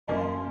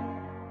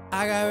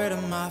I got rid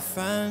of my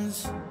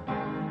friends,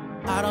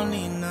 I don't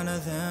need none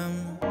of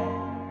them,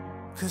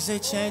 'cause they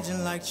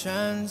changing like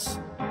trends,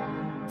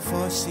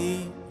 4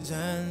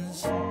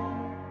 seasons.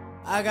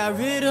 I got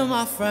rid of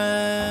my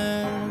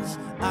friends,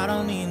 I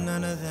don't need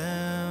none of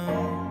them,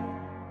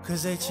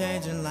 'cause they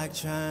changing like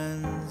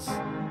trends,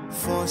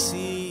 4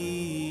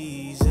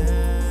 seasons,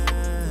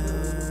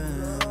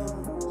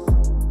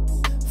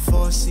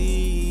 4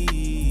 seasons.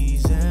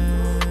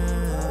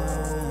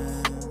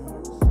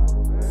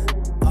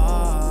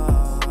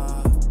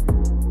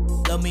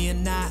 Love me or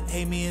not,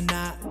 hate me or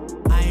not,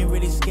 I ain't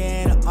really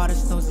scared of all the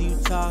stones that you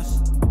toss.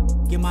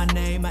 Get my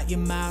name out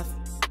your mouth.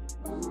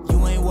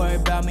 You ain't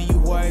worried about me, you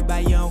worried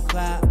about your own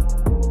clout.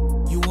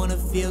 You wanna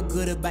feel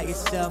good about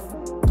yourself,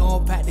 go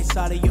and practice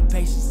all of your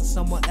patience to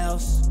someone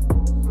else.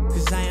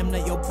 'Cause I am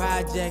not your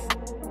project,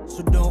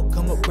 so don't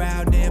come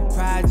around and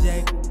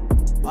project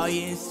all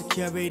your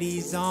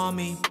insecurities on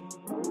me.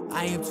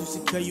 I am too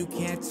secure, you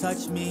can't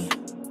touch me.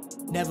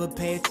 Never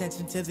pay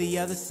attention to the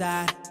other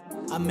side.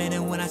 I meant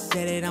it when I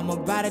said it, I'm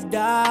about to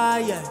die,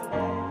 yeah.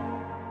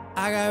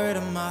 I got rid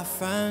of my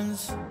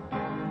friends,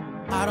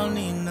 I don't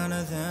need none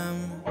of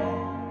them,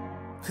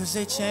 'cause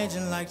they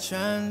changing like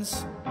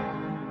trends,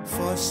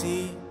 4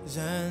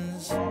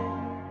 seasons.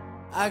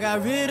 I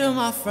got rid of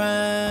my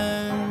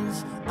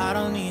friends, I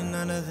don't need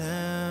none of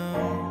them,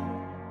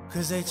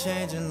 'cause they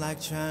changing like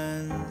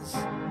trends,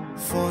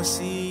 4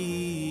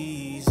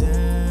 seasons,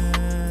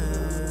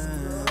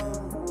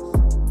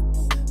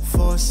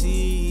 4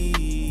 seasons.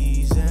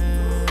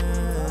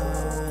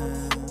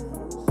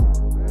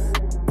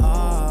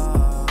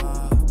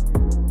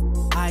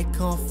 I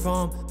come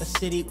from a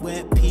city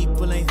where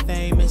people ain't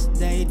famous,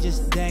 they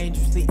just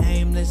dangerously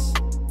aimless.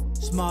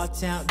 Small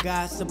town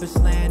gossip and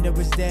slander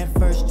is their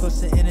first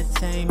choice of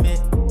entertainment.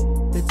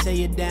 They tear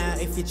you down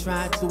if you're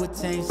trying to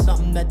attain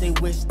something that they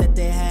wish that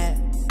they had.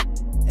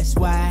 That's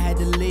why I had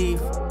to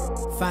leave,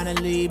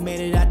 finally made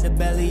it out the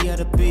belly of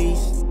the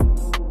beast.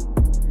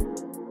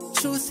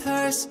 Truth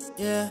hurts,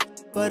 yeah,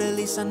 but at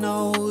least I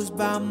know who's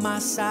by my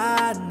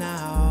side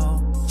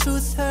now.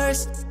 Truth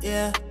hurts,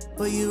 yeah,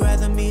 but you'd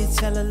rather me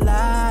tell a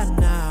lie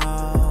now.